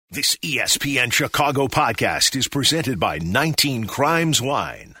This ESPN Chicago podcast is presented by 19 Crimes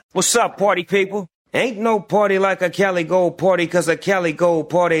Wine. What's up, party people? Ain't no party like a Cali Gold party, 'cause a Cali Gold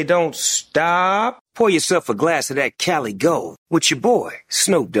party don't stop. Pour yourself a glass of that Cali Gold with your boy,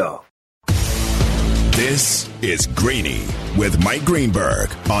 Snoop Dogg. This is Greeny with Mike Greenberg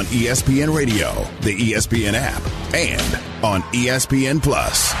on ESPN Radio, the ESPN app, and on ESPN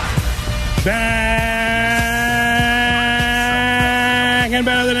Plus. Back and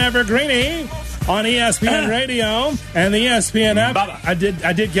better than ever, Greeny on ESPN Radio and the ESPN app. Bubba. I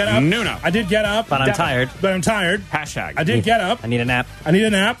did get up. Nuno. I did get up. But I'm tired. Hashtag. I did get up. I need a nap. I need a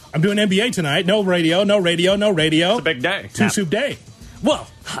nap. I'm doing NBA tonight. No radio. It's a big day. Two soup day. Well,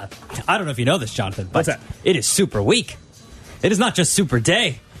 I don't know if you know this, Jonathan, but What's that? it is Super Week. It is not just Super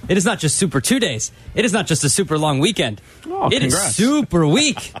Day. It is not just Super 2 days. It is not just a super long weekend. Oh, it is congrats. Super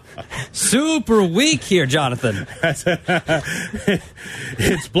Week. Super Week here, Jonathan.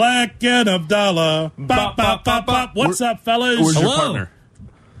 It's Black and Abdallah. Bop, bop, bop, bop. What's up, fellas? Where's your Hello. partner?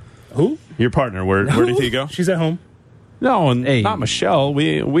 Who? Your partner. Where did he go? She's at home. No, Hey. not Michelle.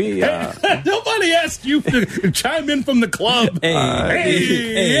 We Nobody asked you to chime in from the club.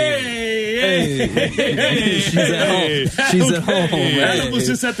 Hey. She's at home. She's at home. Adam was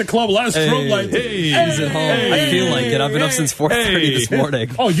just at the club. A lot of strobe lights. She's at home. I feel like it. I've been up since 4:30 this morning.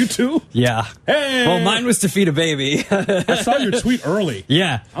 Oh, you too? Yeah. Hey. Well, mine was to feed a baby. I saw your tweet early.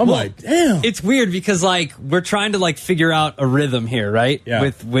 Yeah. I'm like, damn. It's weird because, like, we're trying to, like, figure out a rhythm here, right? Yeah.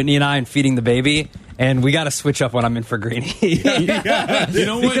 With Whitney and I and feeding the baby. And we got to switch up when I'm in for Greeny. You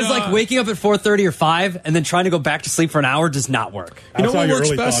know what? Because, like, waking up at 4:30 or 5 and then trying to go back to sleep for an hour does not work. You know I saw what your works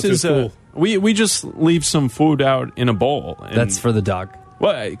early best thoughts. It's is cool. we just leave some food out in a bowl. And That's for the dog.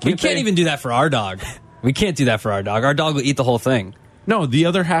 what? We can't even do that for our dog. We can't do that for our dog. Our dog will eat the whole thing. No, the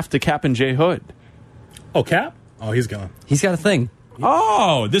other half to Cap and J Hood. Oh, Cap? Oh, he's gone. He's got a thing.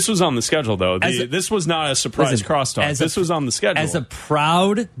 Oh, this was on the schedule though. As a- This was not a surprise Listen, crosstalk. as a- This was on the schedule. As a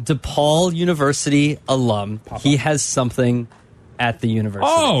proud DePaul University alum, he has something at the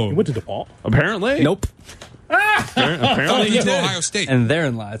university. He oh, went to DePaul. apparently. Nope. Apparently he to did. Ohio State. And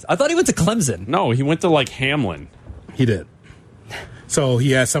therein lies. I thought he went to Clemson. No, he went to like Hamlin. He did. So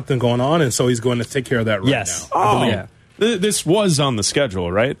he has something going on, and so he's going to take care of that right Yes. now. Oh, Yeah. This was on the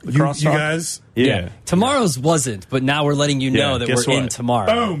schedule, right? The You crosstalk? guys, Yeah. Tomorrow's wasn't, but now we're letting you know Yeah, that guess we're in what?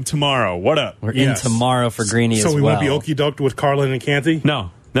 tomorrow. Boom, tomorrow. What up? We're Yes. in tomorrow for Greeny so as we well. won't be okey doked with Carlin and Canty?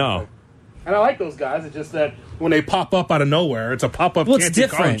 No. And I like those guys. It's just that when they pop up out of nowhere, it's a pop-up Well, it's Canty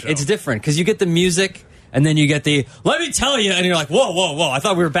Carlin different. show. It's different because you get the music and then you get the, let me tell you, and you're like, whoa. I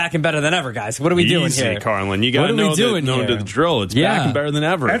thought we were back and better than ever, guys. What are we doing Easy, here? Carlin. You got to What are we know doing know here? the drill. It's Yeah. back and better than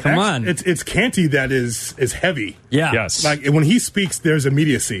ever. And Come actually, on. It's Canty that is heavy. Yeah. Yes. Like when he speaks, there's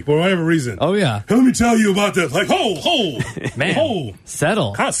immediacy for whatever reason. Oh, yeah. Let me tell you about this. Like, ho, Man. ho,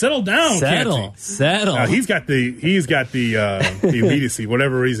 Settle. settle down, Canty. Settle. He's got the the immediacy.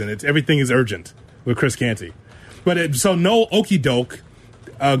 Whatever reason, everything is urgent with Chris Canty. But so no okey doke.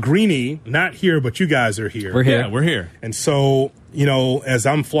 Greeny not here, but you guys are here. We're here. Yeah, we're here. And so, as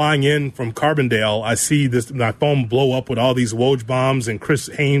I'm flying in from Carbondale, I see my phone blow up with all these Woj bombs and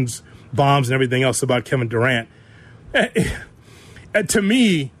Chris Haynes bombs and everything else about Kevin Durant. To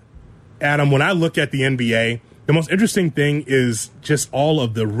me, Adam, when I look at the NBA, the most interesting thing is just all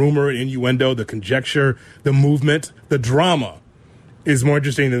of the rumor and innuendo, the conjecture, the movement, the drama is more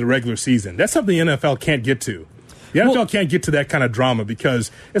interesting than the regular season. That's something the NFL can't get to. The NFL can't get to that kind of drama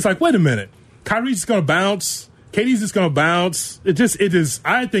because it's like, wait a minute, Kyrie's just going to bounce, KD's just going to bounce. It is.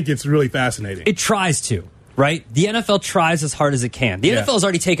 I think it's really fascinating. It tries to, right? The NFL tries as hard as it can. The Yeah. NFL has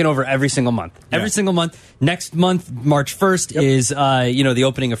already taken over every single month. Every single month. Next month, March 1st, is the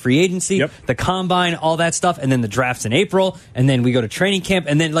opening of free agency, Yep. the combine, all that stuff, and then the draft's in April, and then we go to training camp,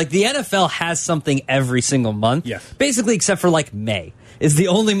 and then like the NFL has something every single month. Yes. Basically, except for like May. Is the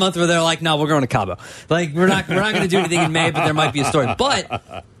only month where they're like, no, we're going to Cabo. Like we're not going to do anything in May, but there might be a story.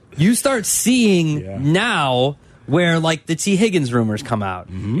 But you start seeing now where like the T. Higgins rumors come out.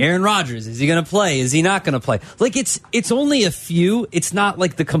 Aaron Rodgers, is he going to play? Is he not going to play? Like it's only a few. It's not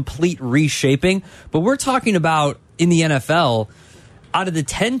like the complete reshaping, but we're talking about in the NFL, out of the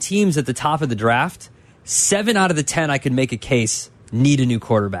 10 teams at the top of the draft, 7 out of the 10 I could make a case need a new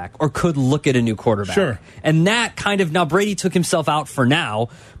quarterback or could look at a new quarterback. Sure. And that kind of, now Brady took himself out for now,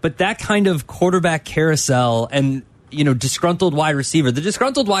 but that kind of quarterback carousel and, disgruntled wide receiver, the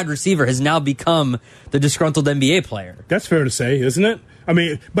disgruntled wide receiver has now become the disgruntled NBA player. That's fair to say, isn't it? I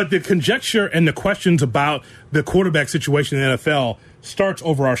mean, but the conjecture and the questions about the quarterback situation in the NFL starts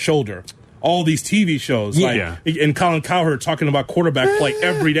over our shoulder. All these TV shows, and Colin Cowherd talking about quarterback play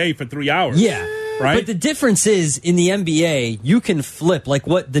every day for 3 hours. Yeah. right? But the difference is in the NBA, you can flip like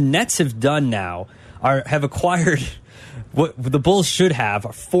what the Nets have done now. Have acquired what the Bulls should have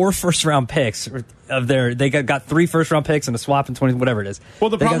 4 first-round picks of their. They got 3 first-round picks and a swap in 20, whatever it is. Well,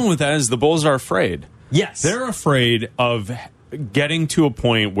 the problem with that is the Bulls are afraid. Yes, they're afraid of getting to a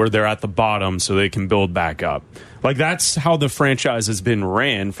point where they're at the bottom so they can build back up. Like that's how the franchise has been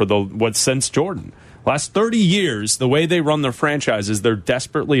ran for since Jordan. Last 30 years, the way they run their franchises, they're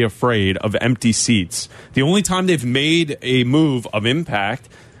desperately afraid of empty seats. The only time they've made a move of impact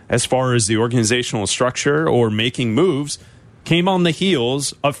as far as the organizational structure or making moves came on the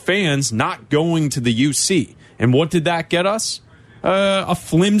heels of fans not going to the UC. And what did that get us? A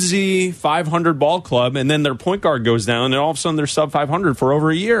flimsy 500 ball club, and then their point guard goes down, and all of a sudden they're sub 500 for over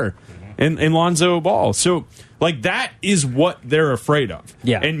a year in Lonzo Ball. So, like, that is what they're afraid of.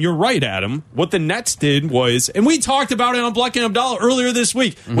 Yeah. And you're right, Adam. What the Nets did was, and we talked about it on Black and Abdallah earlier this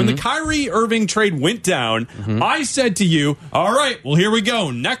week, when the Kyrie Irving trade went down, I said to you, all right, well, here we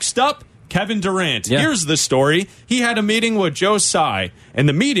go. Next up, Kevin Durant. Yeah. Here's the story. He had a meeting with Joe Tsai, and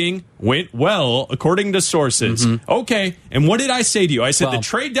the meeting went well, according to sources. Okay, and what did I say to you? I said the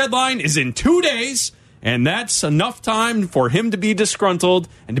trade deadline is in 2 days, and that's enough time for him to be disgruntled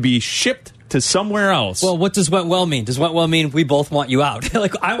and to be shipped to somewhere else. Well, what does went well mean? Does went well mean we both want you out?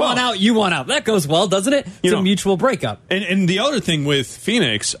 Like, I want out, you want out. That goes well, doesn't it? It's a mutual breakup. And the other thing with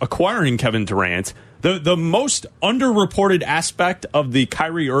Phoenix acquiring Kevin Durant, the most underreported aspect of the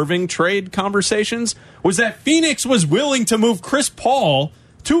Kyrie Irving trade conversations was that Phoenix was willing to move Chris Paul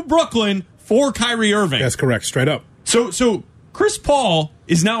to Brooklyn for Kyrie Irving. That's correct, straight up. So Chris Paul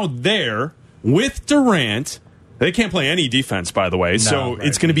is now there with Durant. They can't play any defense, by the way. It's going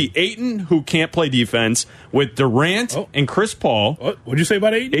to be Ayton, who can't play defense, with Durant and Chris Paul. What'd you say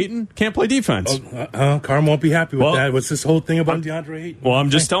about Ayton? Ayton can't play defense. Carm won't be happy with that. What's this whole thing about DeAndre Ayton? Well, I'm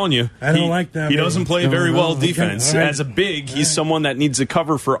just telling you. I don't like that. He doesn't play very well defense. Okay. Right. As a big, he's someone that needs to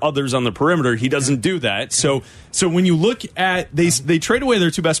cover for others on the perimeter. He doesn't do that. So when you look at, they trade away their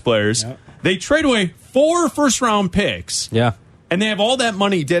 2 best players. Yeah. They trade away 4 first-round picks. Yeah. And they have all that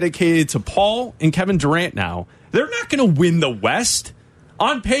money dedicated to Paul and Kevin Durant now. They're not going to win the West.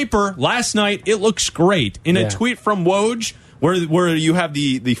 On paper, last night, it looks great. In a tweet from Woj, where you have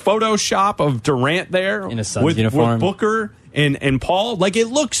the Photoshop of Durant there in a Suns uniform, with Booker and Paul, like, it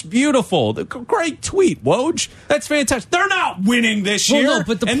looks beautiful. Great tweet, Woj. That's fantastic. They're not winning this year, no,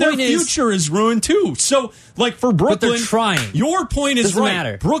 but their future is ruined too. So, like, for Brooklyn, but they're trying. Your point is Doesn't right.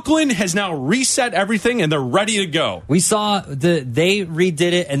 Matter. Brooklyn has now reset everything, and they're ready to go. We saw they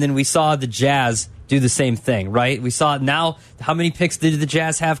redid it, and then we saw the Jazz do the same thing, right? We saw now. How many picks did the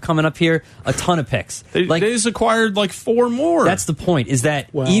Jazz have coming up here? A ton of picks. They just acquired like 4 more. That's the point. Is that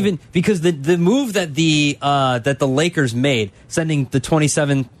even because the move that the Lakers made, sending the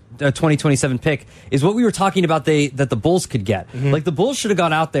 2027 pick, is what we were talking about. That the Bulls could get. Like, the Bulls should have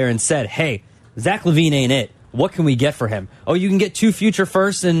gone out there and said, "Hey, Zach LaVine ain't it. What can we get for him? Oh, you can get 2 future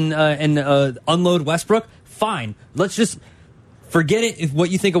firsts and unload Westbrook. Fine. Let's just." Forget it. If what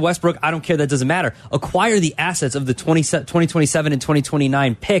you think of Westbrook, I don't care. That doesn't matter. Acquire the assets of the 2027 and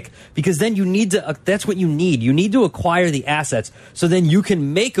 2029 pick, because then you need to. That's what you need. You need to acquire the assets, so then you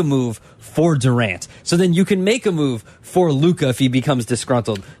can make a move for Durant. So then you can make a move for Luka if he becomes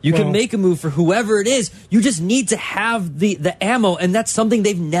disgruntled. You can make a move for whoever it is. You just need to have the ammo, and that's something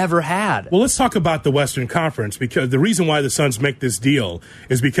they've never had. Well, let's talk about the Western Conference, because the reason why the Suns make this deal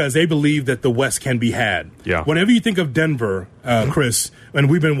is because they believe that the West can be had. Yeah. Whenever you think of Denver, Chris, and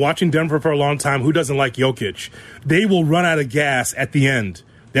we've been watching Denver for a long time, who doesn't like Jokic? They will run out of gas at the end.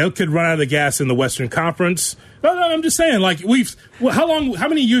 They could run out of the gas in the Western Conference. No, I'm just saying, like, how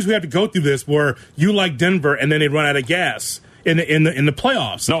many years we have to go through this where you like Denver and then they run out of gas in the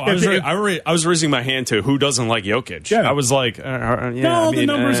playoffs? No, I was raising my hand to who doesn't like Jokic. Yeah. I was like, the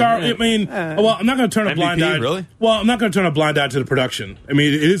numbers are. Well, I'm not going to turn a blind eye. Really? Well, I'm not going to turn a blind eye to the production. I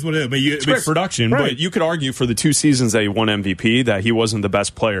mean, it is what it is. It's great production, right. But you could argue for the 2 seasons that he won MVP that he wasn't the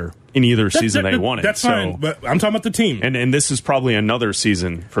best player in either season they won it. That's fine, but I'm talking about the team. And this is probably another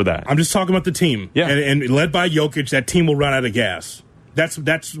season for that. I'm just talking about the team. Yeah. And led by Jokic, that team will run out of gas.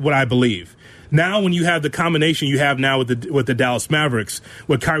 That's what I believe. Now, when you have the combination you have now with the Dallas Mavericks,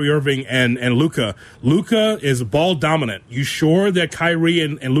 with Kyrie Irving and Luka is ball dominant. You sure that Kyrie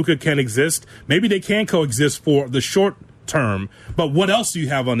and Luka can exist? Maybe they can coexist for the short term, but what else do you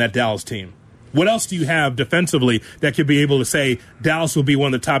have on that Dallas team? What else do you have defensively that could be able to say Dallas will be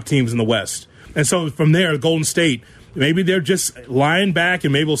one of the top teams in the West? And so from there, Golden State, Maybe they're just lying back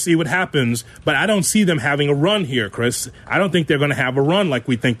and maybe we'll see what happens. But I don't see them having a run here, Chris. I don't think they're going to have a run like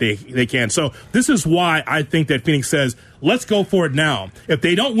we think they can. So this is why I think that Phoenix says, let's go for it now. If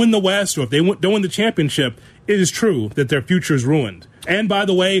they don't win the West or if they don't win the championship, it is true that their future is ruined. And by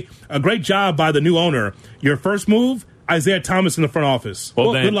the way, a great job by the new owner. Your first move, Isaiah Thomas in the front office.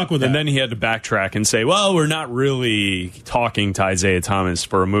 Well, good luck with that. And then he had to backtrack and say, well, we're not really talking to Isaiah Thomas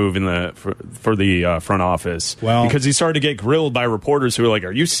for a move in the for the front office. Well, because he started to get grilled by reporters who were like,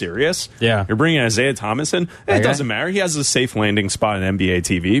 are you serious? Yeah. You're bringing Isaiah Thomas in? It doesn't matter. He has a safe landing spot in NBA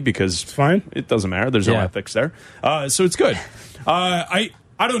TV because it's fine. It doesn't matter. There's no ethics there. So it's good.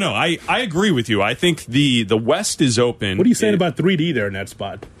 I don't know. I agree with you. I think the West is open. What are you saying about 3D there in that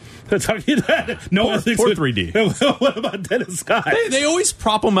spot? No ethics. Poor 3D. What about Dennis Scott? They always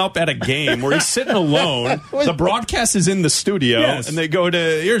prop him up at a game where he's sitting alone. The broadcast is in the studio, and they go to,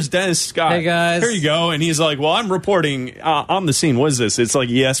 here's Dennis Scott. Hey, guys. Here you go. And he's like, well, I'm reporting on the scene. What is this? It's like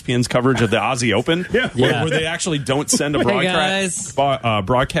ESPN's coverage of the Aussie Open, where they actually don't send a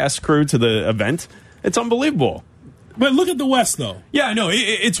broadcast crew to the event. It's unbelievable. But look at the West, though. Yeah, no,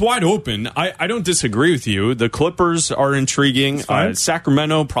 it's wide open. I don't disagree with you. The Clippers are intriguing.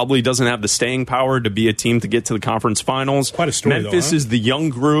 Sacramento probably doesn't have the staying power to be a team to get to the conference finals. Quite a story, Memphis is the young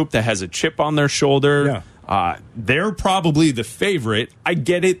group that has a chip on their shoulder. Yeah. They're probably the favorite. I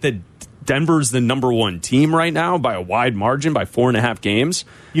get it that Denver's the number one team right now by a wide margin, by 4.5 games.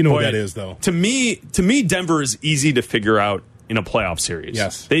 You know what that is, though. To me, Denver is easy to figure out in a playoff series.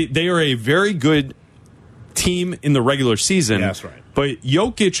 Yes. They are a very good team in the regular season. Yeah, that's right. But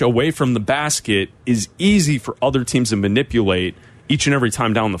Jokic away from the basket is easy for other teams to manipulate each and every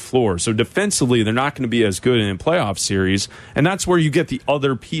time down the floor. So defensively, they're not going to be as good in a playoff series. And that's where you get the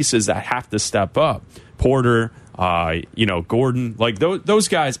other pieces that have to step up. Porter, Gordon, like those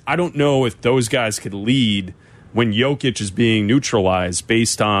guys. I don't know if those guys could lead when Jokic is being neutralized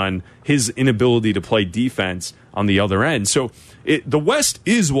based on his inability to play defense on the other end. So the West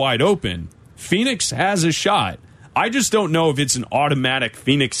is wide open. Phoenix has a shot. I just don't know if it's an automatic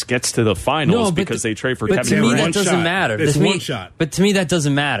Phoenix gets to the finals because they trade for Kevin Durant. But to me, that doesn't matter. It's one shot. But to me, that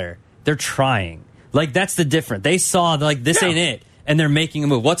doesn't matter. They're trying. Like, that's the difference. They saw, like, this ain't it. And they're making a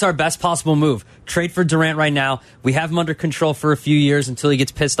move. What's our best possible move? Trade for Durant right now. We have him under control for a few years until he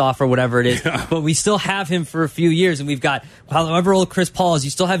gets pissed off or whatever it is. Yeah. But we still have him for a few years. And we've got, however old Chris Paul is,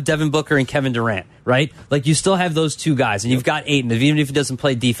 you still have Devin Booker and Kevin Durant, right? Like, you still have those two guys. And you've got Ayton, even if he doesn't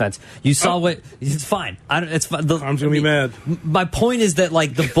play defense. You saw it's fine. It's fine. I'm going to be mad. My point is that,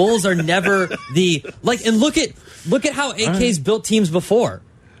 like, the Bulls are never and look at how AK's built teams before.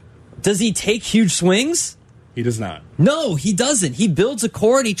 Does he take huge swings? He does not. No, he doesn't. He builds a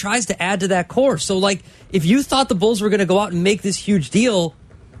core and he tries to add to that core. So, like, if you thought the Bulls were going to go out and make this huge deal,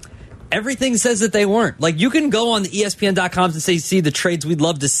 everything says that they weren't. Like, you can go on the ESPN.com and see the trades we'd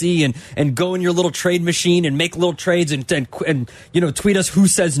love to see and go in your little trade machine and make little trades and tweet us who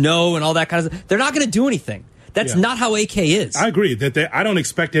says no and all that kind of stuff. They're not going to do anything. That's not how AK is. I agree. I don't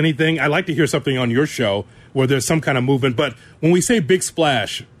expect anything. I like to hear something on your show where there's some kind of movement. But when we say big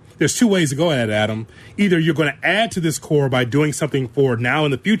splash, there's two ways to go at it, Adam. Either you're going to add to this core by doing something for now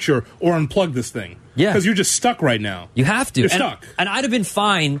in the future or unplug this thing. Yeah. Because you're just stuck right now. You have to. You're stuck. And I'd have been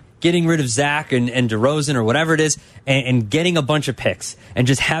fine getting rid of Zach and DeRozan or whatever it is and getting a bunch of picks and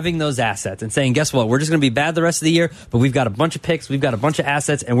just having those assets and saying, guess what? We're just going to be bad the rest of the year, but we've got a bunch of picks, we've got a bunch of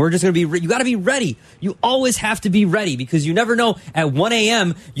assets, and we're just going to be you got to be ready. You always have to be ready because you never know. At 1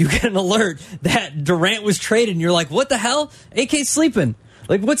 a.m., you get an alert that Durant was traded, and you're like, what the hell? AK's sleeping.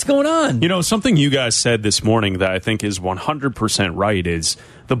 Like, what's going on? You know, something you guys said this morning that I think is 100% right is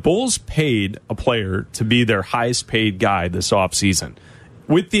the Bulls paid a player to be their highest paid guy this offseason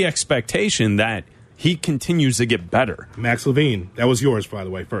with the expectation that he continues to get better. Max Levine. That was yours, by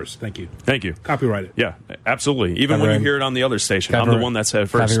the way, first. Thank you. Thank you. Copyright it. Yeah, absolutely. Even when you hear it on the other station. I'm the one that said it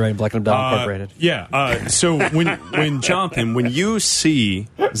first. Copyright Black and Down Incorporated. Yeah. So when Jonathan, when you see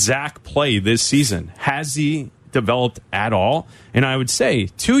Zach play this season, has he developed at all? And I would say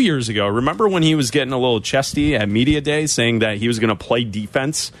 2 years ago, remember when he was getting a little chesty at Media Day saying that he was going to play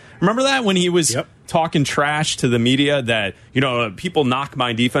defense? Remember that when he was talking trash to the media that, people knock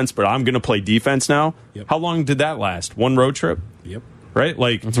my defense, but I'm going to play defense now? Yep. How long did that last? One road trip? Yep. Right?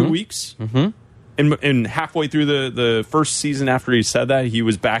 Like 2 weeks? Mm-hmm. And halfway through the first season after he said that, he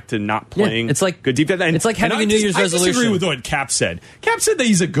was back to not playing it's like good defense. It's like having a New Year's resolution. I disagree with what Cap said. Cap said that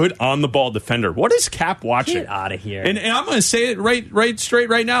he's a good on-the-ball defender. What is Cap watching? Get out of here. And I'm going to say it right straight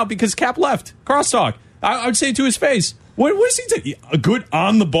right now because Cap left. Crosstalk. I would say it to his face. What is he saying? A good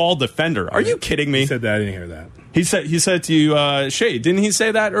on-the-ball defender. Are you kidding me? He said that. I didn't hear that. He said to you, Shay, didn't he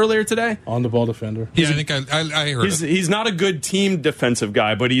say that earlier today? On the ball defender. Yeah, I think I heard it. He's not a good team defensive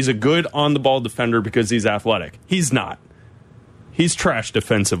guy, but he's a good on the ball defender because he's athletic. He's not. He's trash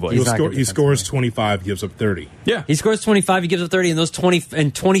defensively. He scores 25, gives up 30. Yeah. He scores 25, he gives up 30, and those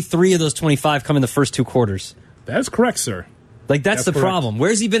 23 of those 25 come in the first 2 quarters. That's correct, sir. Like, that's the correct. problem.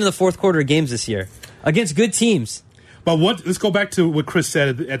 Where's he been in the fourth quarter of games this year? Against good teams. But let's go back to what Chris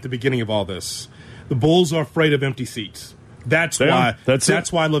said at the beginning of all this. The Bulls are afraid of empty seats. That's why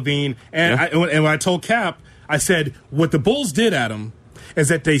LaVine and when I told Cap, I said what the Bulls did, Adam, is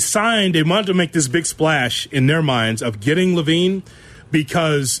that they wanted to make this big splash in their minds of getting LaVine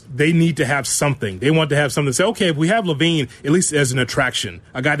because they need to have something. They want to have something to say, okay, if we have LaVine, at least as an attraction,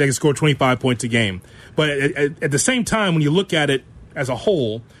 a guy that can score 25 points a game. But at the same time, when you look at it as a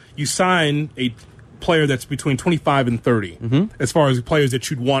whole, you sign a player that's between 25 and 30 as far as players that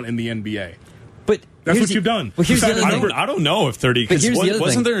you'd want in the NBA. But that's what you've done. Well, here's the other thing. I don't know if 30, because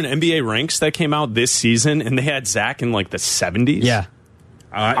wasn't there an NBA ranks that came out this season and they had Zach in like the 70s? Yeah.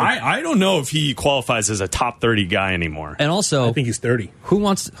 I don't know if he qualifies as a top 30 guy anymore. And also, I think he's 30. Who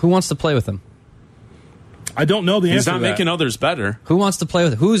wants to play with him? I don't know the answer. He's not to that. making others better. Who wants to play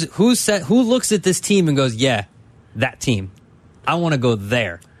with him? Who looks at this team and goes, yeah, that team. I want to go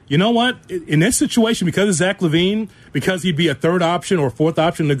there. You know what? In this situation, because of Zach LaVine, because he'd be a third option or fourth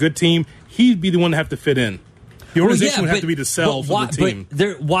option in a good team, he'd be the one to have to fit in. The organization would have to be the sell for the team.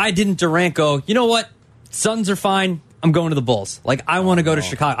 But why didn't Durant go, you know what? Suns are fine. I'm going to the Bulls. Like, I want to go to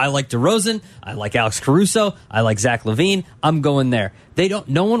Chicago. I like DeRozan. I like Alex Caruso. I like Zach LaVine. I'm going there.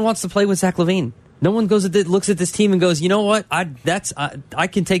 No one wants to play with Zach LaVine. No one looks at this team and goes, you know what? I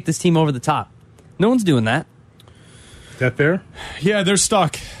can take this team over the top. No one's doing that. Is that fair? Yeah, they're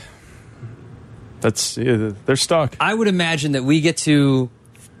stuck. They're stuck. I would imagine that we get to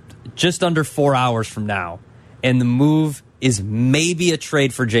just under 4 hours from now, and the move is maybe a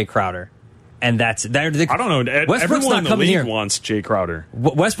trade for Jay Crowder. And that's... I don't know. Westbrook's Everyone not in the coming league here. wants Jay Crowder.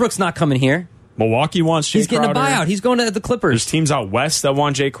 Westbrook's not coming here. Milwaukee wants Jay Crowder. He's getting a buyout. He's going to the Clippers. There's teams out west that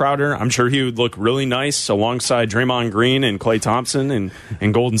want Jay Crowder. I'm sure he would look really nice alongside Draymond Green and Klay Thompson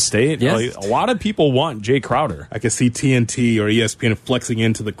and Golden State. Yes. Like, a lot of people want Jay Crowder. I could see TNT or ESPN flexing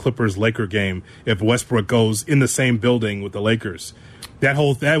into the Clippers-Laker game if Westbrook goes in the same building with the Lakers. That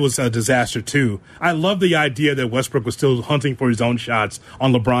was a disaster too. I love the idea that Westbrook was still hunting for his own shots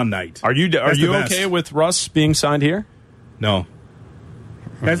on LeBron night. Are you okay with Russ being signed here? No.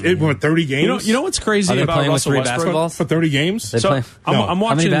 That's it for 30 games. You know what's crazy about Russell Westbrook? For 30 games? I'm watching.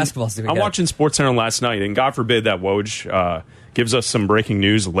 How many basketballs do we I'm get? watching SportsCenter last night, and God forbid that Woj gives us some breaking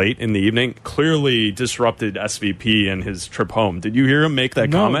news late in the evening. Clearly disrupted SVP and his trip home. Did you hear him make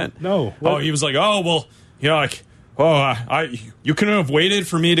that comment? No. Oh, he was like, "Oh, well, you know, like." Oh, you couldn't have waited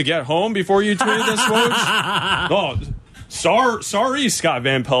for me to get home before you tweeted this, Woj? Sorry, Scott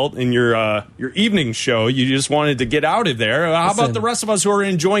Van Pelt, in your evening show. You just wanted to get out of there. How about the rest of us who are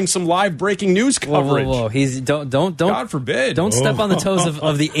enjoying some live breaking news coverage? Whoa. Don't. God forbid. Don't step on the toes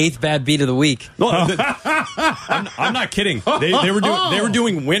of the 8th bad beat of the week. No, I'm not kidding. They were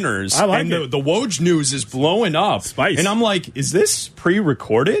doing winners, and the Woj news is blowing up. Spice. And I'm like, is this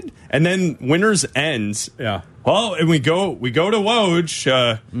pre-recorded? And then winners ends. Yeah. Well, and we go to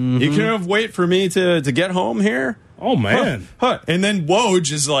Woj. You couldn't have waited for me to get home here. Oh man! Huh. And then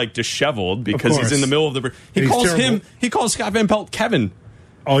Woj is like disheveled because he's in the middle of the. He calls Scott Van Pelt Kevin.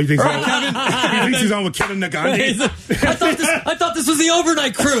 Oh, he thinks Kevin. He thinks he's on with Kevin Nagandi. I thought this was the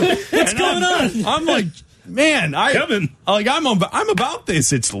overnight crew. What's going on? I'm like, man, Kevin. I'm about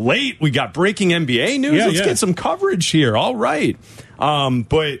this. It's late. We got breaking NBA news. Let's get some coverage here. All right.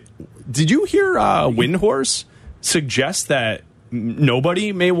 But did you hear Windhorse suggest that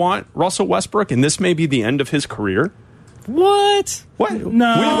nobody may want Russell Westbrook, and this may be the end of his career? What? What? No.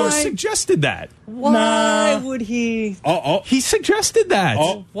 Windhorse suggested that. Why would he? He suggested that.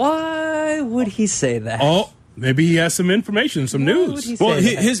 Why would he say that? Oh, maybe he has some information, some news. Well,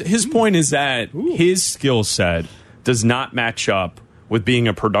 his point is that his skill set does not match up with being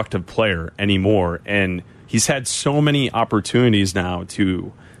a productive player anymore, and he's had so many opportunities now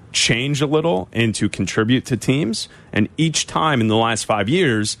to change a little and to contribute to teams, and each time in the last 5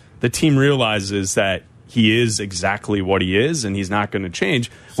 years, the team realizes that he is exactly what he is, and he's not going to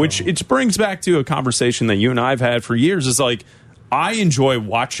change, which it brings back to a conversation that you and I have had for years. Is like, I enjoy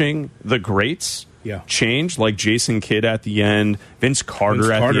watching the greats change, like Jason Kidd at the end, Vince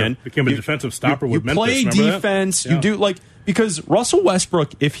Carter at the end. Became a defensive stopper with Memphis. You play defense, you do like, because Russell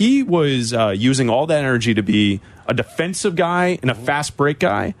Westbrook, if he was using all that energy to be a defensive guy and a fast break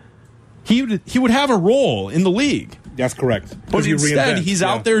guy, he would have a role in the league. That's correct. But instead, he's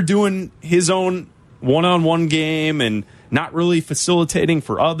out there doing his own one-on-one game and not really facilitating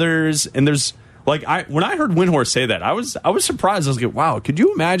for others. And there's when I heard Windhorst say that, I was surprised. I was like, wow, could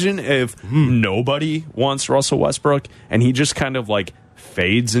you imagine if nobody wants Russell Westbrook and he just kind of like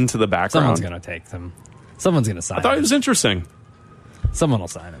fades into the background? Someone's going to take them. Someone's going to sign him. I thought it was interesting. Someone will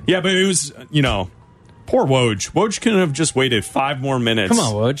sign him. Yeah, but it was, poor Woj. Woj couldn't have just waited 5 more minutes. Come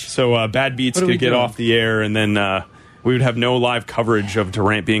on, Woj. So Bad Beats could get off the air, and then we would have no live coverage of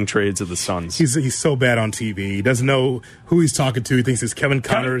Durant being traded to the Suns. He's so bad on TV. He doesn't know who he's talking to. He thinks it's Kevin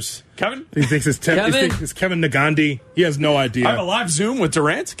Connors. Kevin? He thinks it's Kevin Nagandi. He has no idea. I have a live Zoom with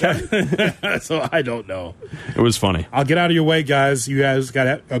Durant, Kevin. So I don't know. It was funny. I'll get out of your way, guys. You guys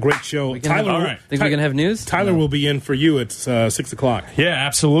got a great show. Tyler, think we can have news? Tyler will be in for you at 6 o'clock. Yeah,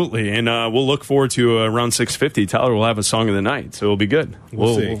 absolutely. And we'll look forward to around 6:50. Tyler will have a song of the night, so it'll be good.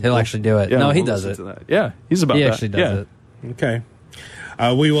 We'll see. He'll actually do it. Yeah, no, he we'll does listen it. to that. Yeah, he's about that. He actually does it. Okay.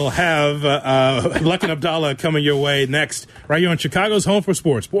 We will have Black and Abdallah coming your way next, right here on Chicago's Home for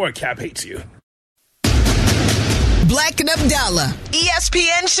Sports. Boy, Cap hates you. Black and Abdallah,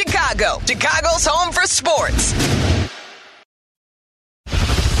 ESPN Chicago, Chicago's Home for Sports.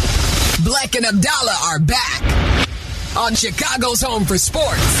 Black and Abdallah are back on Chicago's Home for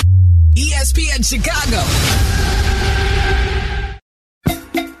Sports, ESPN Chicago.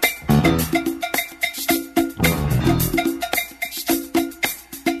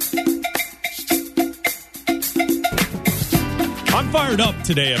 I'm fired up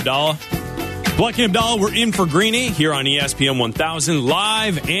today, Abdallah. Black and Abdallah, we're in for Greeny here on ESPN 1000,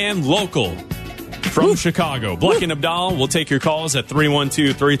 live and local from Chicago. Black and Abdallah, we'll take your calls at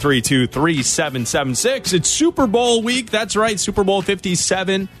 312-332-3776. It's Super Bowl week. That's right, Super Bowl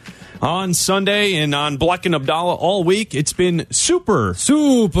 57 on Sunday, and on Black and Abdallah all week. It's been super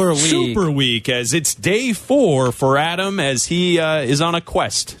week, as it's day 4 for Adam as he is on a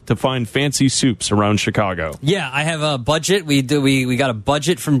quest to find fancy soups around Chicago. Yeah, I have a budget. We got a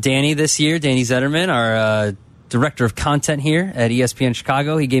budget from Danny this year. Danny Zetterman, our director of content here at ESPN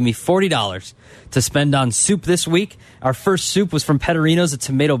Chicago. He gave me $40 to spend on soup this week. Our first soup was from Petterino's, a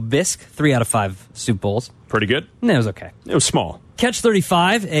tomato bisque, 3 out of 5 soup bowls. Pretty good. No, it was okay. It was small. Catch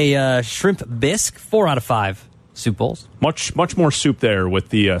 35, a shrimp bisque, 4 out of 5 soup bowls. Much more soup there with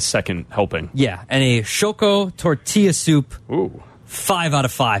the second helping. Yeah, and a Choco tortilla soup, Ooh. 5 out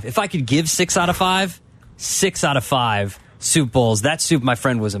of 5. If I could give 6 out of 5, 6 out of 5 soup bowls. That soup, my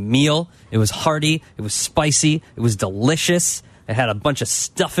friend, was a meal. It was hearty. It was spicy. It was delicious. It had a bunch of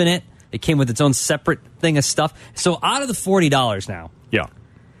stuff in it. It came with its own separate thing of stuff. So out of the $40 now, Yeah.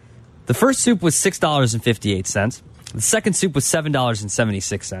 the first soup was $6.58. The second soup was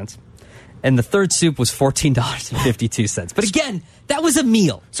 $7.76. And the third soup was $14.52. But again, that was a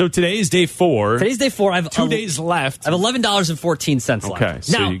meal. So today is day 4. Today's day 4. I have 2 days left. I have $11.14 left. Okay,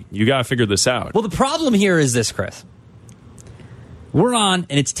 so now, you got to figure this out. well, the problem here is this, Chris. We're on,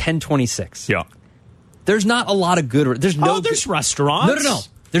 and it's 10:26. Yeah. There's not a lot of good. There's restaurants. No.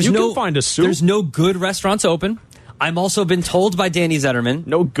 There's you no. can find a soup. There's no good restaurants open. I'm also been told by Danny Zetterman.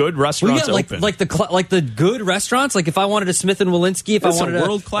 No good restaurants open. Like the good restaurants. Like if I wanted a Smith and Walensky, if I wanted a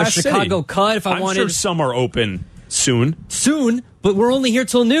world-class Chicago city. Cut, if I'm wanted sure some are open soon. But we're only here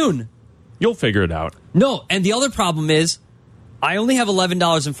till noon. You'll figure it out. No, and the other problem is, I only have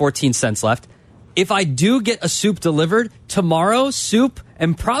 $11.14 left. If I do get a soup delivered, tomorrow's soup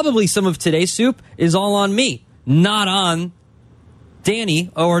and probably some of today's soup is all on me, not on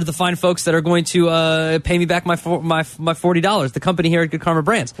Danny or the fine folks that are going to pay me back my $40, the company here at Good Karma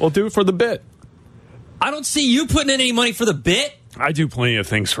Brands. We'll do it for the bit. I don't see you putting in any money for the bit. I do plenty of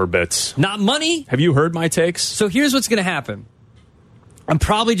things for bits. Not money. Have you heard my takes? So here's what's going to happen. I'm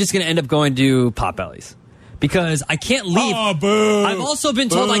probably just going to end up going to Potbelly's because I can't leave. Oh, boo. I've also been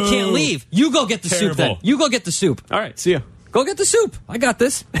told I can't leave. You go get the soup then. You go get the soup. All right, see ya. Go get the soup. I got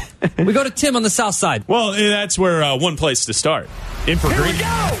this. We go to Tim on the south side. Well, that's where one place to start. In for Greeny.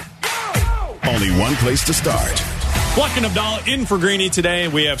 Only one place to start. Black and Abdallah in for Greeny today.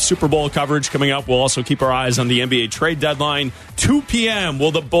 We have Super Bowl coverage coming up. We'll also keep our eyes on the NBA trade deadline. 2 p.m.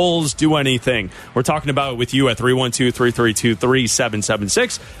 Will the Bulls do anything? We're talking about it with you at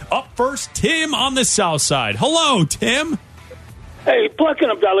 312-332-3776. Up first, Tim on the south side. Hello, Tim. Hey, Black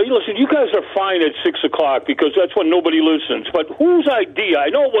and Abdallah, listen, you guys are fine at 6 o'clock because that's when nobody listens. But whose idea, I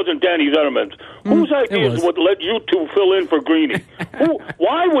know it wasn't Danny Zetterman's, whose idea would let you two fill in for Greeny?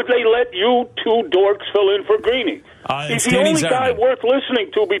 Why would they let you two dorks fill in for Greeny? He's the only guy worth listening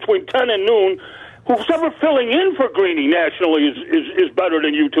to between 10 and noon. Who's ever filling in for Greeny nationally is better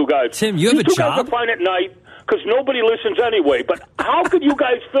than you two guys. Tim, you have a job? You two guys are fine at night because nobody listens anyway. But how could you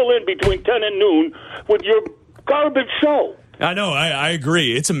guys fill in between 10 and noon with your garbage show? I know. I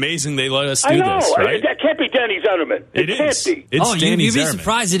agree. It's amazing they let us do I know. this, right? That can't be Danny Zetterman. It can't is. be. It's Danny you'd be Zetterman.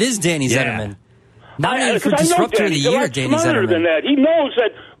 surprised it is Danny Zetterman. Nominated for Because I know Disruptor of the Danny. He's a Year, lot Danny smarter Zetterman. than that. He knows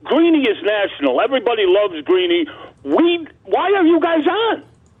that Greeny is national. Everybody loves Greeny. Why are you guys on?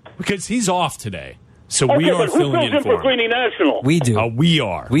 Because he's off today. So Okay, we are but who filling fills in for him. Greeny National? We do. We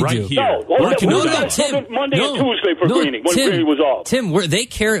are. We right do. here. No, We're Tim. Monday and Tuesday for Greeny when Tim, Greeny was off. Tim,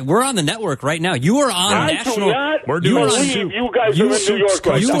 we're on the network right now. You are on I national. do not We're doing believe soup. you guys are in New York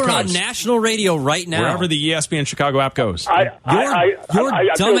right You now. are on national radio right now. Wherever the ESPN Chicago app goes. Your I feel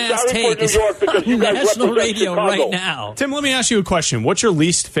dumbass sorry take for is New York because you on guys national represent radio Chicago. right now. Tim, let me ask you a question. What's your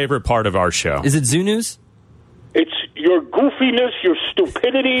least favorite part of our show? Is it Zoo News? It's your goofiness, your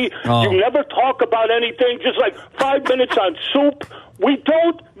stupidity. Oh. You never talk about anything. Just like 5 minutes on soup. We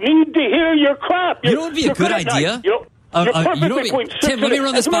don't need to hear your crap. You know what would be a good idea? You're perfect between Tim, let me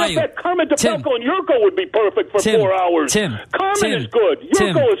run this by you. Kermit Tim. DeFalco and Yurko would be perfect for Tim, 4 hours. Tim, Carmen Tim, is good.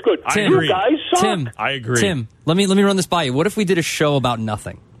 Tim, Yurko is good. I You agree. guys suck. Tim, I agree. Tim, let me run this by you. What if we did a show about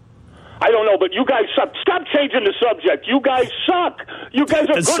nothing? I don't know, but you guys suck. Stop changing the subject. You guys suck. You guys are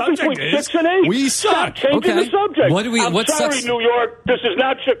The good subject between is 6 and 8. we Stop suck. changing Okay. the subject. What sorry, sucks? New York. This is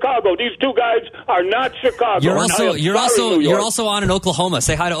not Chicago. These two guys are not Chicago. You're I also am you're sorry, also New York. you're also on in Oklahoma.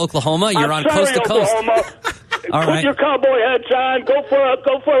 Say hi to Oklahoma. You're I'm on sorry, coast to coast. Oklahoma. All Put right. your cowboy hats on. Go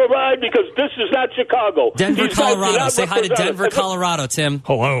for a ride because this is not Chicago. Denver, These guys do Colorado. not Say hi to represent Denver, us. Colorado, Tim.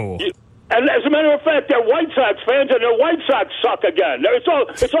 Hello. And as a matter of fact, they're White Sox fans, and their White Sox suck again. It's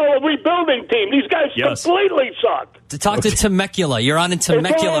all a rebuilding team. These guys Yes. completely suck. To talk to Temecula. You're on in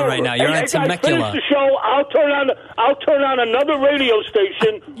Temecula right now. You're on Hey, guys, finish Temecula. the show. I'll turn on another radio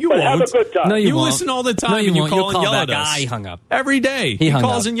station. You but won't. have a good time. No, You won't. listen all the time No, you and you won't. call You'll and call yell back. at us. He hung up. Every day. He hung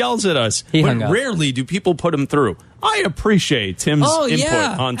calls up. and yells at us. He but hung up. rarely do people put him through. I appreciate Tim's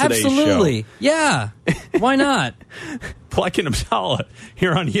input on today's absolutely. show. Yeah. Why not? Black and Abdallah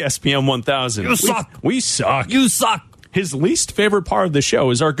here on ESPN 1000. You suck. We suck. You suck. His least favorite part of the show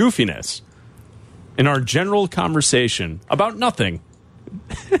is our goofiness and our general conversation about nothing.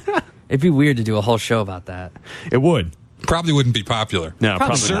 It'd be weird to do a whole show about that. It would. Probably wouldn't be popular. No,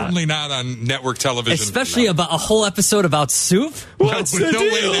 probably Certainly not on network television. Especially about a whole episode about soup? What's the no way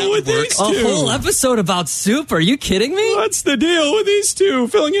deal that with would work. these A two? whole episode about soup? Are you kidding me? What's the deal with these two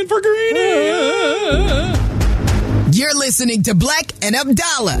filling in for Greeny? You're listening to Black and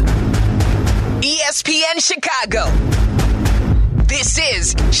Abdallah. ESPN Chicago. This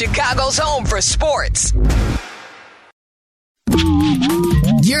is Chicago's home for sports.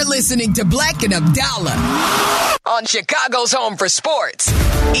 You're listening to Black and Abdallah on Chicago's home for sports.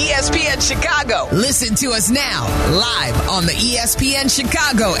 ESPN Chicago. Listen to us now, live on the ESPN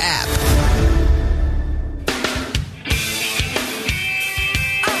Chicago app.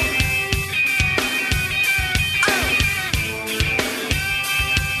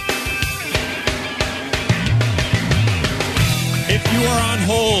 If you are on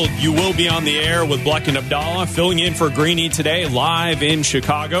hold, you will be on the air with Black and Abdallah, filling in for Greeny today, live in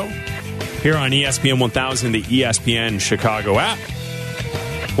Chicago, here on ESPN 1000, the ESPN Chicago app.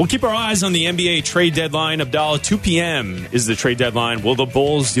 We'll keep our eyes on the NBA trade deadline. Abdallah, 2 p.m. is the trade deadline. Will the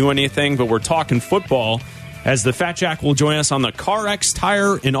Bulls do anything? But we're talking football as the Fat Jack will join us on the CarX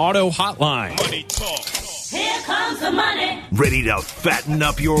Tire and Auto Hotline. Money talk. Here comes the money. Ready to fatten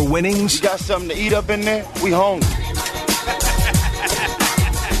up your winnings? You got something to eat up in there? We hungry.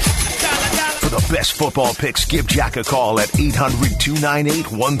 For the best football picks, give Jack a call at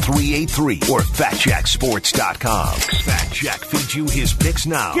 800-298-1383 or FatJackSports.com. Fat Jack feeds you his picks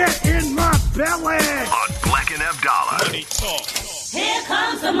now. Get in my belly! On Black and Abdallah. Money talk. Here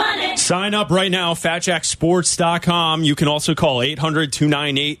comes the money. Sign up right now, FatJackSports.com. You can also call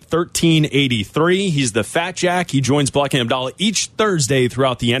 800-298-1383. He's the Fat Jack. He joins Black and Abdallah each Thursday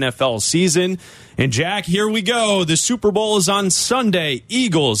throughout the NFL season. And Jack, here we go. The Super Bowl is on Sunday.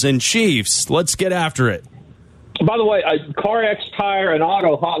 Eagles and Chiefs. Let's get after it. By the way, CarX Tire and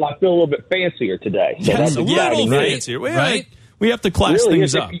Auto Hotline feel a little bit fancier today. So That's that's a exciting. little Right? fancier. Right? We have to class Really,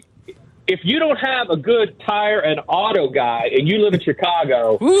 things up. If you don't have a good tire and auto guy and you live in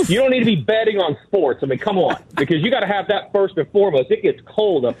Chicago, you don't need to be betting on sports. I mean, come on, because you got to have that first and foremost. It gets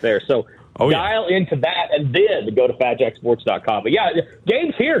cold up there, so dial into that and then go to FatJackSports.com. But yeah,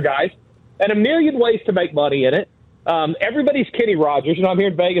 game's here, guys, and a million ways to make money in it. Everybody's Kenny Rogers. You know, I'm here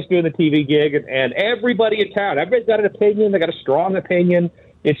in Vegas doing the TV gig, and everybody in town, everybody's got an opinion. They got a strong opinion.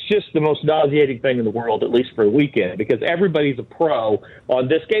 It's just the most nauseating thing in the world, at least for the weekend, because everybody's a pro on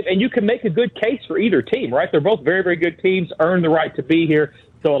this game. And you can make a good case for either team, right? They're both very, very good teams, earn the right to be here.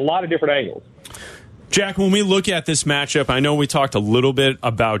 So a lot of different angles. Jack, when we look at this matchup, I know we talked a little bit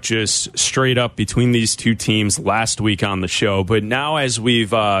about just straight up between these two teams last week on the show, but now as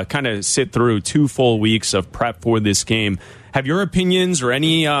we've kind of sit through 2 full weeks of prep for this game, have your opinions or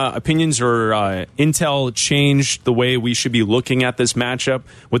any opinions or intel changed the way we should be looking at this matchup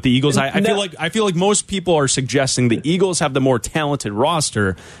with the Eagles? I feel like most people are suggesting the Eagles have the more talented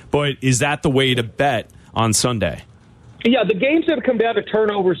roster, but is that the way to bet on Sunday? Yeah, the game's going to come down to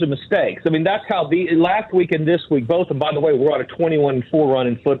turnovers and mistakes. I mean, that's how the last week and this week both. And by the way, we're on a 21-4 run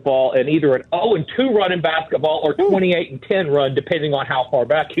in football, and either an 0-2 run in basketball or 28-10 run, depending on how far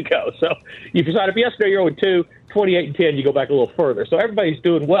back you go. So you decide if yesterday you're 0-2, 28-10, you go back a little further. So everybody's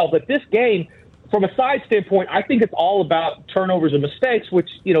doing well. But this game, from a side standpoint, I think it's all about turnovers and mistakes,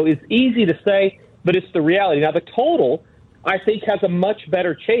 which is easy to say, but it's the reality. Now the total, I think, has a much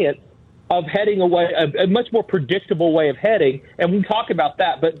better chance of heading away, a much more predictable way of heading, and we can talk about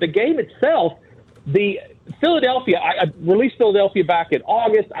that. But the game itself, the Philadelphia, I released Philadelphia back in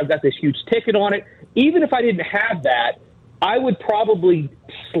August. I've got this huge ticket on it. Even if I didn't have that, I would probably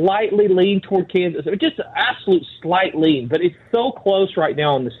slightly lean toward Kansas. Just an absolute slight lean, but it's so close right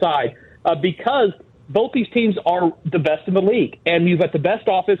now on the side because both these teams are the best in the league, and you've got the best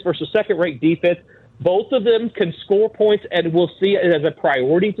offense versus second-rate defense. Both of them can score points, and we'll see it as a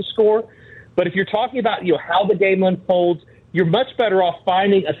priority to score. But if you're talking about how the game unfolds, you're much better off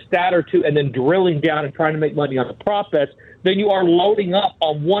finding a stat or two and then drilling down and trying to make money on the prop bets than you are loading up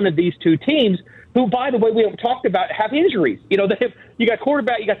on one of these two teams who, by the way, we haven't talked about, have injuries. You got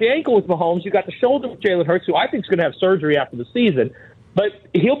quarterback, you got the ankle with Mahomes, you got the shoulder with Jalen Hurts, who I think is going to have surgery after the season. But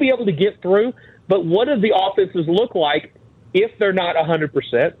he'll be able to get through. But what do the offenses look like if they're not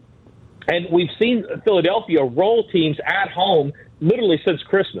 100%? And we've seen Philadelphia roll teams at home literally since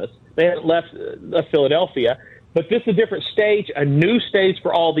Christmas. They haven't left Philadelphia. But this is a different stage, a new stage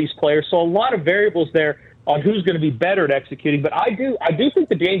for all these players. So a lot of variables there on who's going to be better at executing. But I do think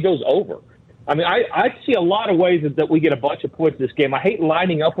the game goes over. I mean, I see a lot of ways that we get a bunch of points in this game. I hate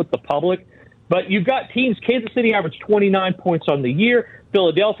lining up with the public. But you've got teams, Kansas City averaged 29 points on the year.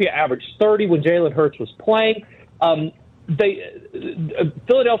 Philadelphia averaged 30 when Jalen Hurts was playing.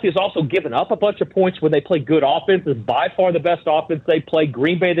 Philadelphia's also given up a bunch of points when they play good offense. It's by far the best offense they play.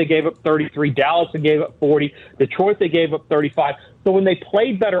 Green Bay, they gave up 33. Dallas, they gave up 40. Detroit, they gave up 35. So when they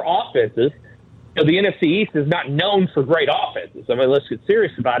played better offenses, the NFC East is not known for great offenses. I mean, let's get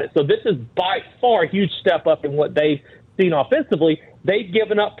serious about it. So this is by far a huge step up in what they've seen offensively. They've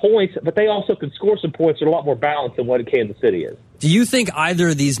given up points, but they also can score some points that are a lot more balanced than what Kansas City is. Do you think either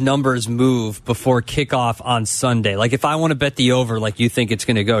of these numbers move before kickoff on Sunday? Like, if I want to bet the over like you think it's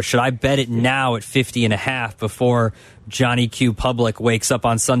going to go, should I bet it now at 50.5 before Johnny Q Public wakes up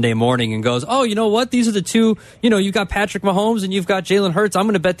on Sunday morning and goes, oh, you know what? These are the two, you've got Patrick Mahomes and you've got Jalen Hurts. I'm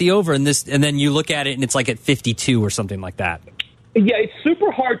going to bet the over in this. And then you look at it and it's like at 52 or something like that. Yeah, it's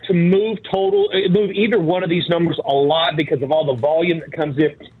super hard to move either one of these numbers a lot because of all the volume that comes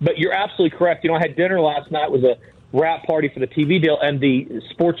in. But you're absolutely correct. I had dinner last night. It was a wrap party for the TV deal, and the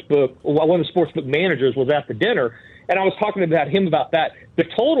one of the sportsbook managers was at the dinner, and I was talking about him about that. The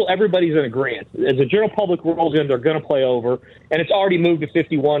total, everybody's in agreement. As the general public rolls in, they're going to play over, and it's already moved to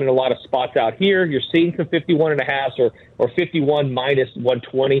 51 in a lot of spots out here. You're seeing some 51.5 or 51 minus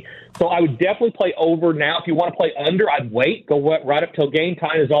 120. So I would definitely play over now. If you want to play under, I'd wait. Go right up till game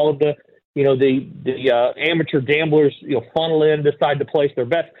time as all of the amateur gamblers funnel in, decide to place their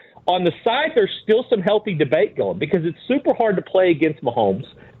bets. On the side, there's still some healthy debate going because it's super hard to play against Mahomes.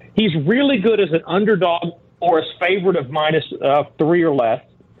 He's really good as an underdog or as favorite of minus 3 or less.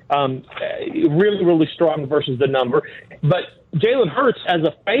 Really, really strong versus the number. But Jalen Hurts as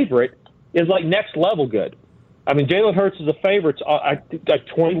a favorite is like next level good. I mean, Jalen Hurts is a favorite, like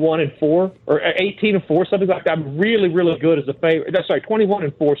 21-4 or 18-4, something like that. Really, really good as a favorite.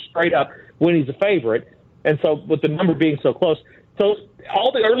 21-4 straight up when he's a favorite. And so with the number being so close. So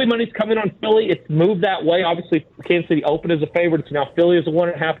all the early money's coming on Philly. It's moved that way. Obviously, Kansas City opened as a favorite. It's now Philly as a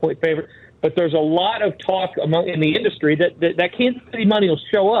 1.5-point favorite. But there's a lot of talk in the industry that Kansas City money will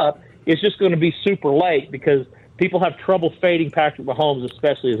show up. It's just going to be super late because people have trouble fading Patrick Mahomes,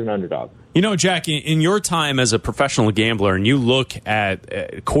 especially as an underdog. Jack, in your time as a professional gambler, and you look at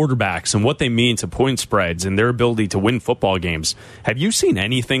quarterbacks and what they mean to point spreads and their ability to win football games, have you seen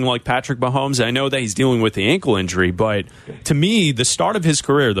anything like Patrick Mahomes? I know that he's dealing with the ankle injury, but to me, the start of his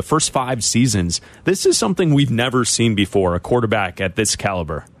career, the first 5 seasons, this is something we've never seen before, a quarterback at this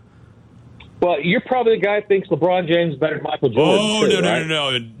caliber. Well, you're probably the guy who thinks LeBron James is better than Michael Jordan.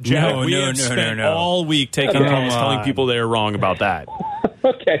 No. Jack, we have spent all week taking calls telling people they're wrong about that.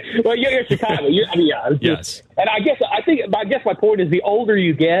 Okay. Well, you're Chicago. Yes. And I guess my point is the older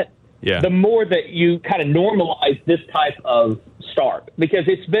you get, Yeah. the more that you kind of normalize this type of start, because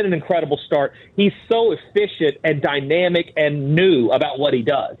it's been an incredible start. He's so efficient and dynamic and new about what he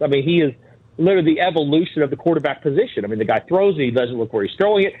does. I mean, he is literally the evolution of the quarterback position. I mean, the guy throws it, he doesn't look where he's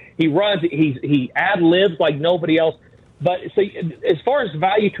throwing it. He runs, he ad-libs like nobody else. But so as far as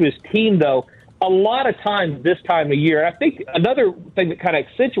value to his team, though, a lot of times this time of year, I think another thing that kind of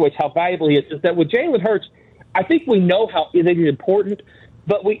accentuates how valuable he is that with Jalen Hurts, I think we know how it is important,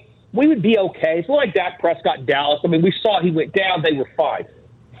 but we would be okay. It's like Dak Prescott in Dallas. I mean, we saw he went down, they were fine.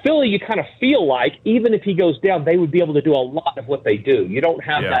 Philly, you kind of feel like even if he goes down, they would be able to do a lot of what they do. You don't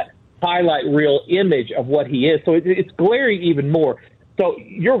have that highlight reel image of what he is. So it's glaring even more. So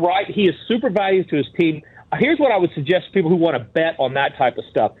you're right. He is super valuable to his team. Here's what I would suggest to people who want to bet on that type of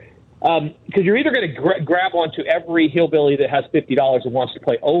stuff. Because you're either going to grab onto every hillbilly that has $50 and wants to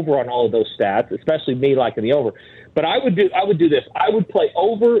play over on all of those stats, especially me liking the over. But I would do this. I would play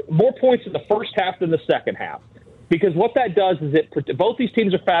over more points in the first half than the second half. Because what that does is both these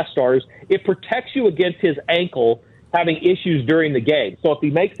teams are fast starters. It protects you against his ankle having issues during the game. So if he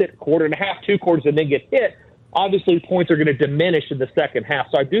makes it quarter and a half, 2 quarters, and then gets hit, obviously points are going to diminish in the second half.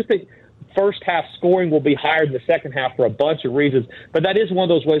 So I do think first half scoring will be higher than the second half for a bunch of reasons. But that is one of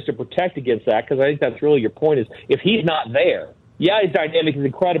those ways to protect against that, because I think that's really your point is if he's not there, his dynamic is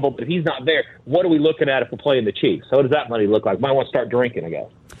incredible, but if he's not there, what are we looking at if we're playing the Chiefs? So what does that money look like? Might want to start drinking, I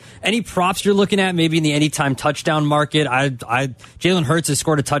guess. Any props you're looking at, maybe in the anytime touchdown market? Jalen Hurts has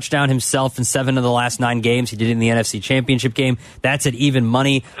scored a touchdown himself in 7 of the last 9 games. He did it in the NFC Championship game. That's at even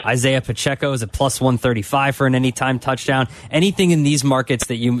money. Isaiah Pacheco is at plus 135 for an anytime touchdown. Anything in these markets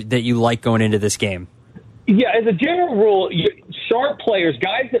that you like going into this game? Yeah, as a general rule, sharp players,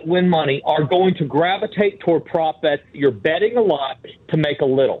 guys that win money, are going to gravitate toward prop bets. You're betting a lot to make a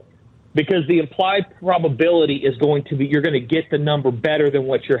little, because the implied probability is going to be you're going to get the number better than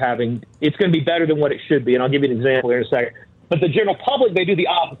what you're having. It's going to be better than what it should be, and I'll give you an example here in a second. But the general public, they do the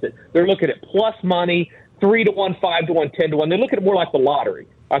opposite. They're looking at plus money, 3-1, 5-1, 10-1. They look at it more like the lottery.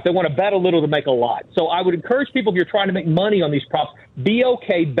 They want to bet a little to make a lot. So I would encourage people, if you're trying to make money on these props, be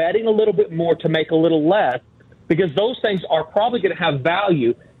okay betting a little bit more to make a little less, because those things are probably going to have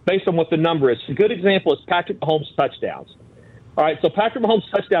value based on what the number is. A good example is Patrick Mahomes touchdowns. All right, so Patrick Mahomes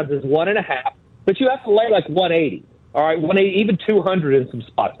touchdowns is 1.5, but you have to lay like 180. All right, 180, even 200 in some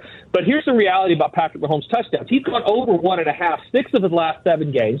spots. But here's the reality about Patrick Mahomes touchdowns. He's gone over 1.5, 6 of his last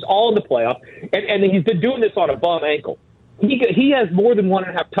 7 games, all in the playoffs, and he's been doing this on a bum ankle. He has more than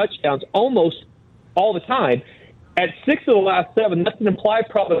 1.5 touchdowns almost all the time. At 6 of the last 7, that's an implied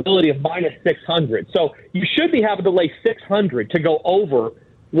probability of minus 600. So you should be having to lay 600 to go over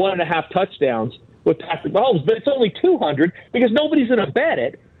 1.5 touchdowns with Patrick Mahomes, but it's only 200 because nobody's going to bet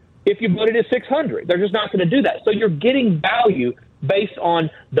it if you put it at 600. They're just not going to do that. So you're getting value based on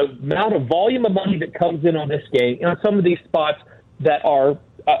the amount of volume of money that comes in on this game and on some of these spots that are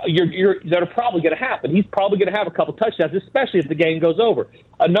that are probably going to happen. He's probably going to have a couple touchdowns, especially if the game goes over.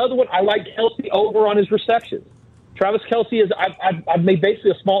 Another one, I like Kelce over on his receptions. Travis Kelce is I've made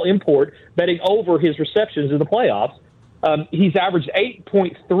basically a small import betting over his receptions in the playoffs. He's averaged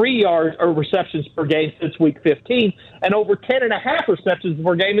 8.3 yards or receptions per game since week 15 and over 10.5 receptions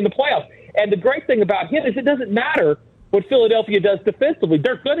per game in the playoffs. And the great thing about him is it doesn't matter what Philadelphia does defensively.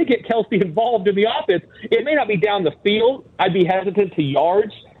 They're going to get Kelce involved in the offense. It may not be down the field. I'd be hesitant to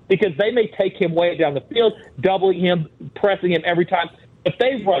yards because they may take him way down the field, doubling him, pressing him every time. If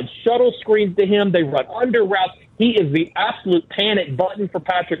they run shuttle screens to him, they run under routes, he is the absolute panic button for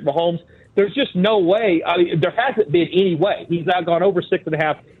Patrick Mahomes. There's just no way. I mean, there hasn't been any way. He's now gone over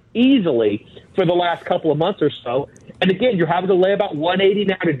 6.5 easily for the last couple of months or so. And again, you're having to lay about 180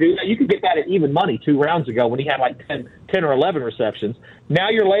 now to do that. You could get that at even money 2 rounds ago when he had like 10 or 11 receptions. Now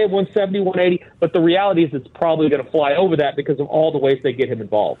you're laying 170, 180, but the reality is it's probably going to fly over that because of all the ways they get him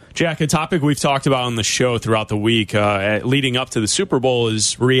involved. Jack, a topic we've talked about on the show throughout the week leading up to the Super Bowl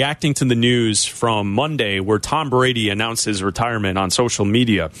is reacting to the news from Monday where Tom Brady announced his retirement on social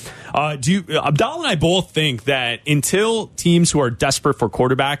media. Abdallah and I both think that until teams who are desperate for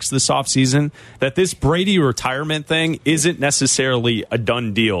quarterbacks this offseason, that this Brady retirement thing isn't necessarily a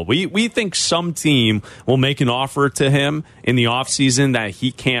done deal. We think some team will make an offer to him in the offseason that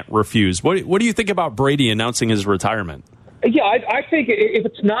he can't refuse. What do you think about Brady announcing his retirement? Yeah, I think if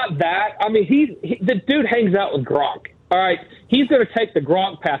it's not that, I mean, the dude hangs out with Gronk. All right, he's going to take the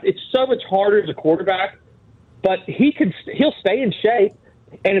Gronk path. It's so much harder as a quarterback, but he'll stay in shape.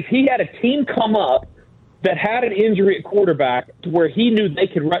 And if he had a team come up that had an injury at quarterback to where he knew they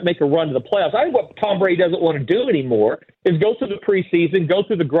could make a run to the playoffs. I think what Tom Brady doesn't want to do anymore is go through the preseason, go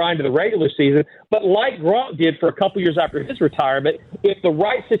through the grind of the regular season. But like Gronk did for a couple years after his retirement, if the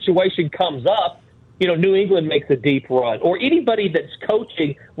right situation comes up, New England makes a deep run, or anybody that's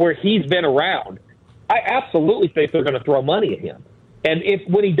coaching where he's been around, I absolutely think they're going to throw money at him. And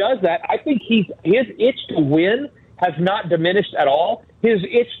when he does that, I think his itch to win has not diminished at all. His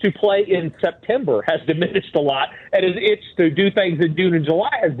itch to play in September has diminished a lot, and his itch to do things in June and July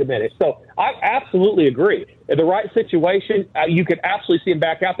has diminished. So I absolutely agree. In the right situation, you could absolutely see him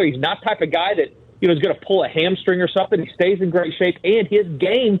back out there. He's not the type of guy that is going to pull a hamstring or something. He stays in great shape, and his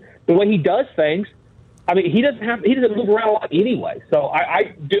game, the way he does things, I mean, he doesn't move around a lot anyway. So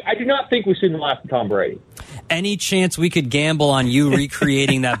I do not think we've seen the last of Tom Brady. Any chance we could gamble on you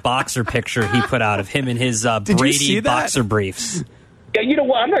recreating that boxer picture he put out of him in his Brady boxer briefs? Yeah, you know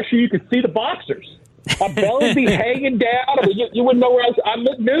what? I'm not sure you could see the boxers. My belly would be hanging down. I mean, you wouldn't know where I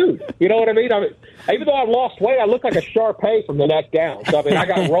look nude. You know what I mean? Even though I've lost weight, I look like a Shar-Pei from the neck down. So I mean, I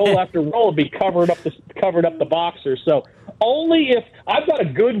got roll after roll to be covered up the boxers. So only if I've got a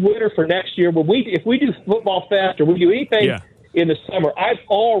good winner for next year. If we do Football Fest or we do anything in the summer, I've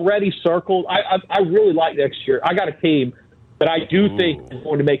already circled. I really like next year. I got a team that I do think is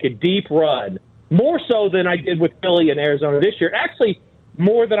going to make a deep run. More so than I did with Philly and Arizona this year. Actually,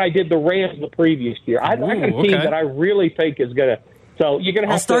 more than I did the Rams the previous year. I got a team that I really think is going to. So you're going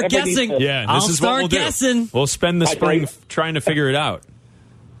to have to start guessing. This is what we'll do. We'll spend the spring trying to figure it out.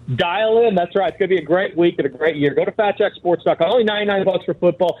 Dial in. That's right. It's going to be a great week and a great year. Go to FatJackSports.com. Only $99 for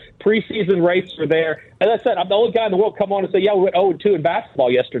football. Preseason rates are there. As I said, I'm the only guy in the world come on and say, yeah, we went 0-2 in basketball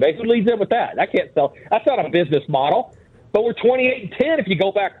yesterday. Who leads in with that? I can't sell. That's not a business model. But we're 28-10 if you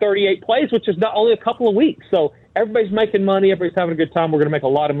go back 38 plays, which is not only a couple of weeks. So everybody's making money. Everybody's having a good time. We're going to make a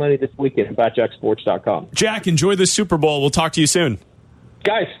lot of money this weekend at FatJackSports.com. Jack, enjoy the Super Bowl. We'll talk to you soon.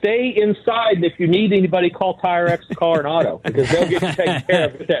 Guys, stay inside. And if you need anybody, call Tire X Car and Auto because they'll get you taken care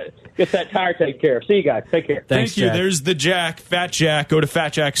of. Get that tire taken care of. See you guys. Take care. Thank you. Jack. There's the Jack, Fat Jack. Go to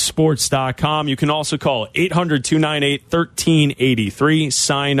FatJackSports.com. You can also call 800-298-1383.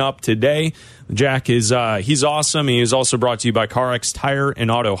 Sign up today. Jack is he's awesome. He is also brought to you by CarX Tire and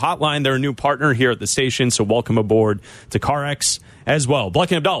Auto Hotline. They're a new partner here at the station, so welcome aboard to CarX as well.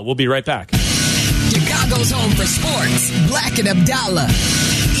 Black and Abdallah, we'll be right back. Chicago's home for sports. Black and Abdallah.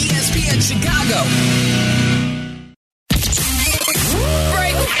 ESPN Chicago.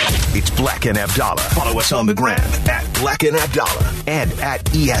 It's Black and Abdallah. Follow us on the gram at Black and Abdallah and at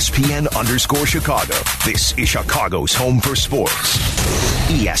ESPN_Chicago. This is Chicago's home for sports.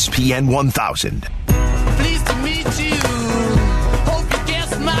 ESPN 1000. Pleased to meet you. Hope you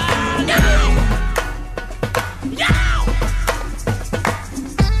guess my name.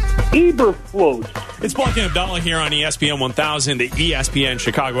 Eberflus. It's Black and Abdallah here on ESPN 1000, the ESPN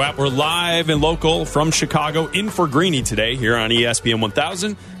Chicago app. We're live and local from Chicago, in for Greeny today here on ESPN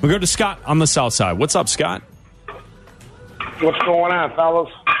 1000. We go to Scott on the south side. What's up, Scott? What's going on,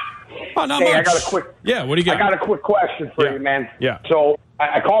 fellas? Oh, not much. I got a quick. Yeah, what do you got? I got a quick question for you, man. Yeah. So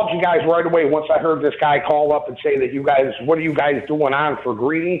I called you guys right away once I heard this guy call up and say that you guys, what are you guys doing on for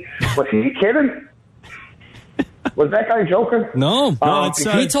Greeny? Was he kidding? Was that guy joking? No, he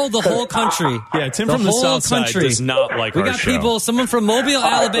told the whole country. Yeah, Tim from the south side does not like our show. We got people, someone from Mobile,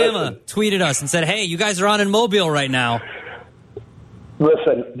 Alabama, tweeted us and said, hey, you guys are on in Mobile right now.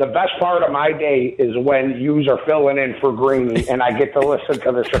 Listen, the best part of my day is when yous are filling in for Greeny and I get to listen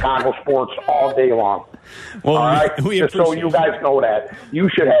to the Chicago sports all day long. Well, all right? Just so you guys know that. You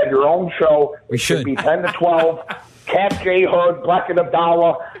should have your own show. We should be 10 to 12. Cap J. Hood, Black and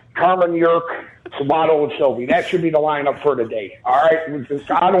Abdallah, Carmen Yerk, Sabato and Sylvie. That should be the lineup for today. All right?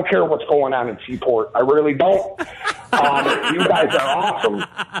 I don't care what's going on in Seaport. I really don't. You guys are awesome.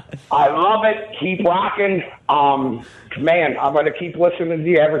 I love it. Keep rocking. Man, I'm going to keep listening to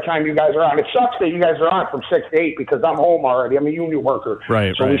you every time you guys are on. It sucks that you guys are on from 6 to 8 because I'm home already. I'm a union worker.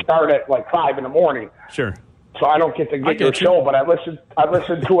 Right, so we start at like 5 in the morning. Sure. So I don't get to get your show, but I listen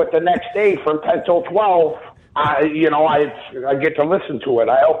to it the next day from 10 till 12. I get to listen to it.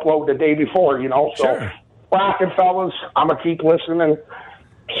 I upload the day before, so sure. Rockin' fellas, I'm going to keep listening.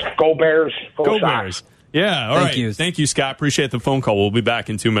 Go Bears. Go Bears. Yeah, all right. Thank you, Scott. Appreciate the phone call. We'll be back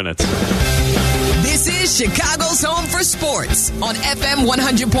in 2 minutes. This is Chicago's home for sports on FM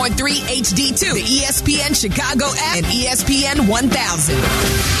 100.3 HD2, the ESPN Chicago app, and ESPN 1000.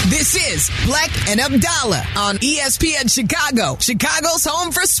 This is Black and Abdallah on ESPN Chicago, Chicago's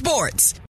home for sports.